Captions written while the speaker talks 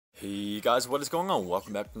Hey guys, what is going on?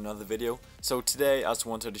 Welcome back to another video. So today I just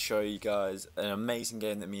wanted to show you guys an amazing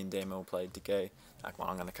game that me and Damo played today. Come on,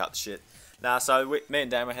 I'm gonna cut the shit. Me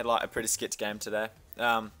and Damo had like a pretty skits game today.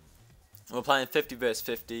 We're playing 50 vs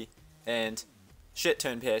 50 and shit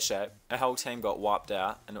turned pear shape. Our whole team got wiped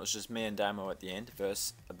out and it was just me and Damo at the end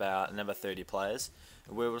versus about another 30 players.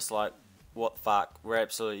 And we were just like, what the fuck? We're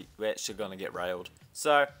actually gonna get railed.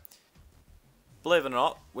 So believe it or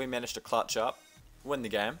not, we managed to clutch up, win the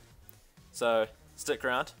game. So stick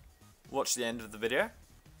around, watch the end of the video,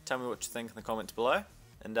 tell me what you think in the comments below,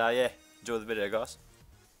 and yeah, enjoy the video, guys.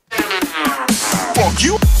 Fuck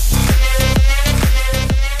you!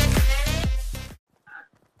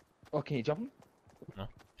 Oh, can you jump him? No.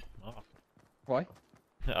 Oh. Why?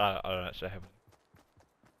 I don't actually have any.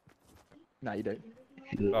 No, you don't.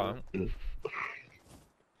 Oh, you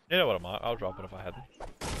know what I might? I'll drop it if I hadn't.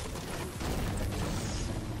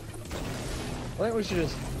 I think we should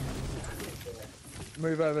just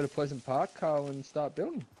move over to Pleasant Park, Carl, and start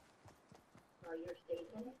building.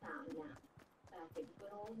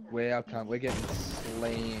 Wow, cunt, we're getting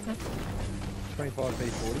slammed. 25 v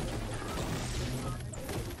 40.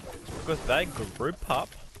 Because they group up,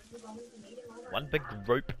 one big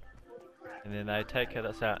group, and then they take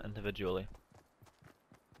us out individually.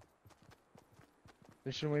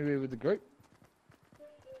 But shouldn't we be with the group?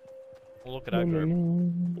 Well, look at our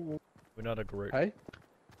group. We're not a group. Hey?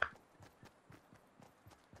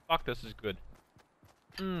 Fuck, this is good.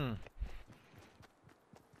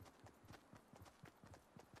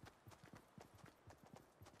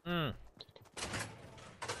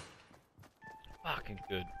 Fucking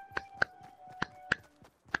good.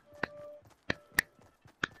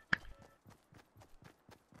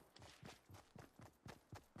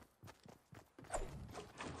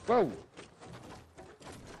 Whoa!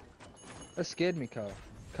 That scared me, Carl.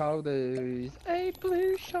 Carl, there's a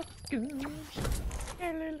blue shotgun.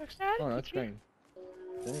 Oh no, it's green.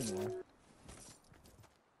 Anyway.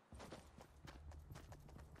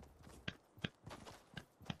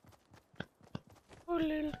 Oh,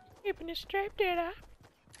 little keeping it straight there.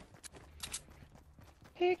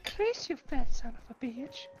 Hey, Chris, you fat son of a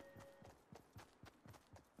bitch.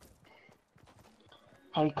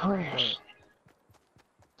 Hey, Chris.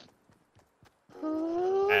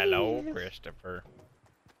 Hello, Christopher.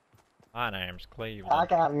 My name's Cleveland. I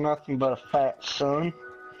got nothing but a fat son.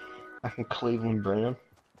 I'm Cleveland Brown.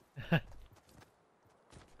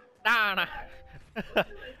 Donna!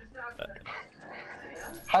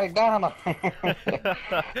 Hey, Donna.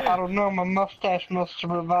 I don't know, my mustache must have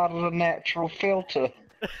provided a natural filter.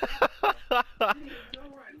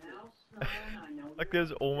 Like, this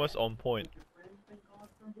is almost on point.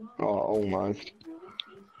 Oh, almost.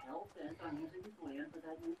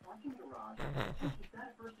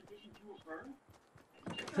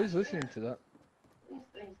 Who's listening to that?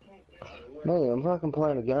 Man, I'm fucking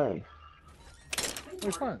playing a game. What are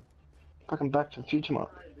you playing? Fucking Back to the Future, mate.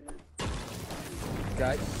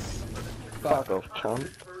 Gate. Fuck off, cunt.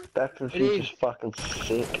 Back to the Future's fucking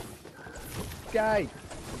sick. Gay!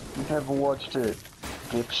 You've never watched it,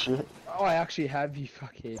 dipshit. Oh, I actually have, you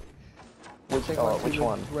fuckhead. Which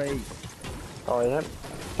one? 3. Oh, yeah?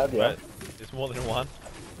 Have you? Wait, there's more than one?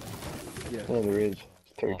 Yeah. Yeah, there is.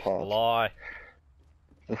 It's 3 Oh, parts. lie.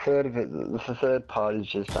 The third of it, the third part is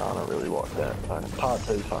just, I don't really like that. Fucking part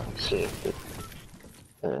 2 fucking sick, but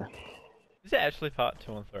yeah. Is it actually part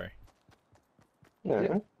 2 and 3? Yeah.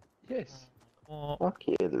 Yeah. Yes. Oh, Fuck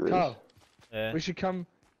yeah, there is. Carl, yeah. we should come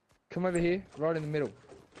over here, right in the middle.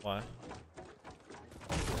 Why?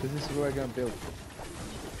 Because this is where we're going to build.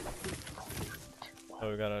 So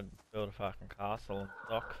we gotta build a fucking castle and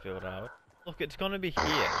dock field out. Look, it's gonna be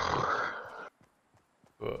here.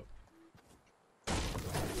 Whoa.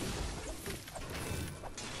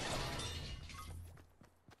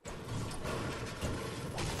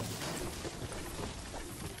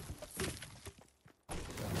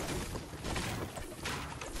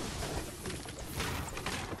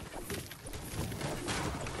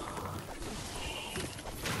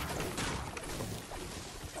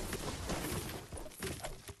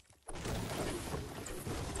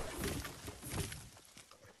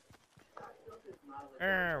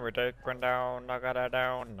 We're taking down, I got it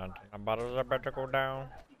down, nothing about it about to go down.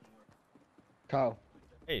 Carl,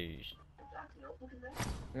 Hey,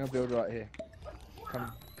 I'm going to build right here.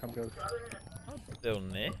 Come build. I'm building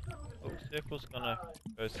there. Look, circle's gonna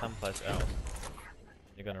go someplace else.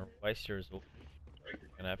 You're gonna waste your resources. You're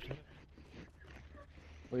gonna have to.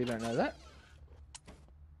 Well, you don't know that?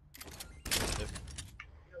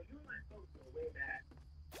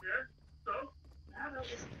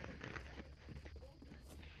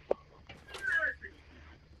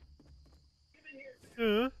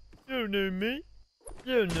 You don't know me.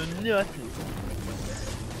 You don't know nothing.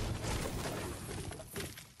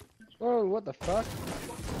 Whoa, what the fuck?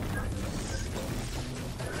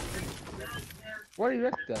 Why do you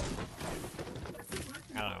wreck that?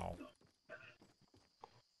 Ow.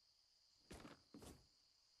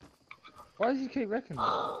 Why does he keep wrecking me?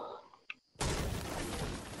 I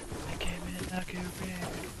came in like a wreck.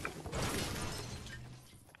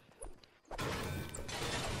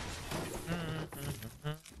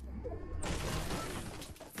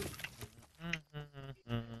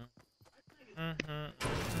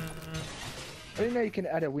 I didn't know you can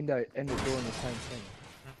add a window and a door in the same thing.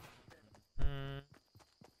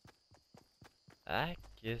 I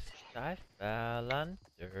guess I fell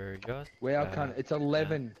under your Wow, spell. cunt, it's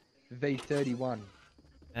 11 v 31.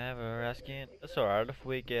 Never asking. That's alright if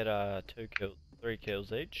we get 3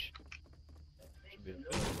 kills each. Should be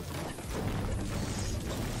okay.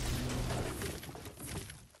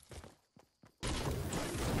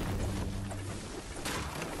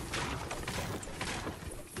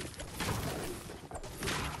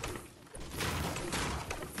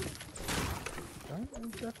 Don't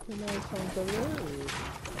exactly know times I road.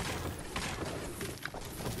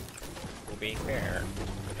 To be fair,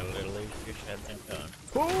 a little easier said than done.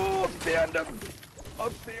 Oh, I found him! I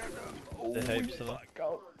found him! Oh, The heaps of them. fuck,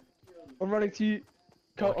 Cole. I'm running to you.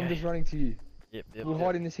 Cole, I'm Okay. just running to you. Yep. We'll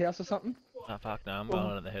hide in this house or something? Oh fuck no, I'm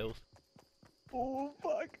going in the hills. Oh,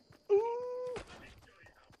 fuck. Ooh.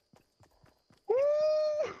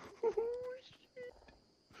 Ooh.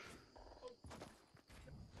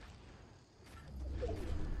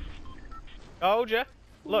 Told ya!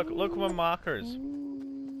 Look where my marker is.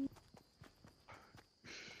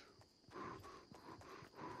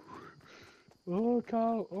 Oh,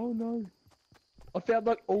 Carl, oh no. I found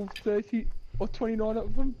like all 30 or 29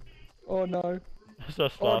 of them. Oh no. That's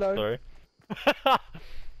just Oh, last no. 3.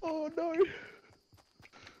 Oh no.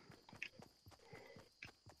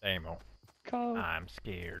 Damo, Carl, I'm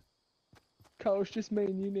scared. Carl, it's just me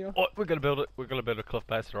and you now. Oh, we're gonna build it. We're gonna build a cliff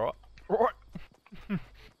base, right? Right.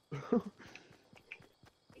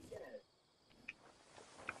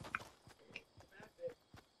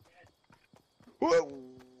 Whoa,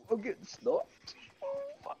 I'm getting sniped. Oh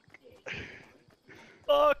fuck.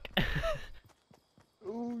 Fuck.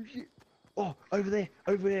 Oh shit. Oh, over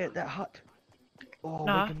there, that hut. Oh,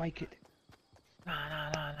 Nah. we can make it. No.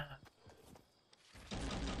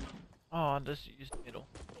 Oh, just use middle.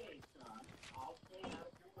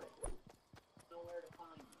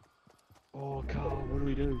 Oh, Carl, what do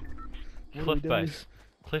we do? What Cliff do we do? base.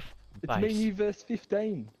 Cliff It's me and base. you versus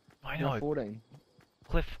 15. I No, know. 14.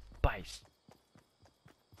 Cliff base.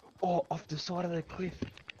 Oh, off the side of the cliff.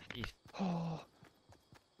 Jeez. Oh,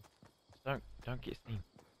 Don't get seen.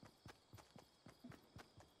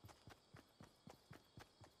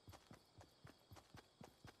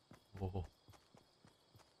 Oh.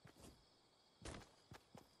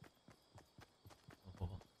 Oh.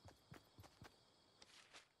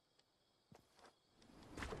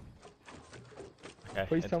 Okay.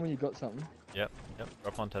 please tell me you got something. Yep.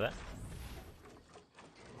 Drop onto that.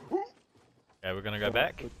 Okay, we're gonna go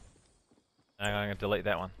back. I'm gonna delete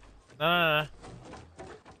that one. No.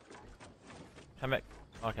 Come back.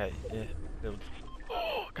 Okay, yeah. Build.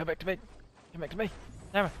 Oh, come back to me. Come back to me.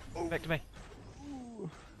 Damn it. Come back to me.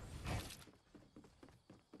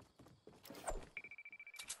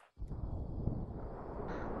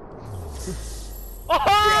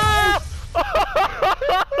 Oh!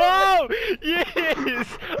 Oh! Yes!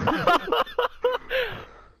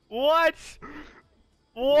 What?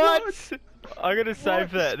 I'm gonna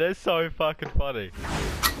save that. That's so fucking funny.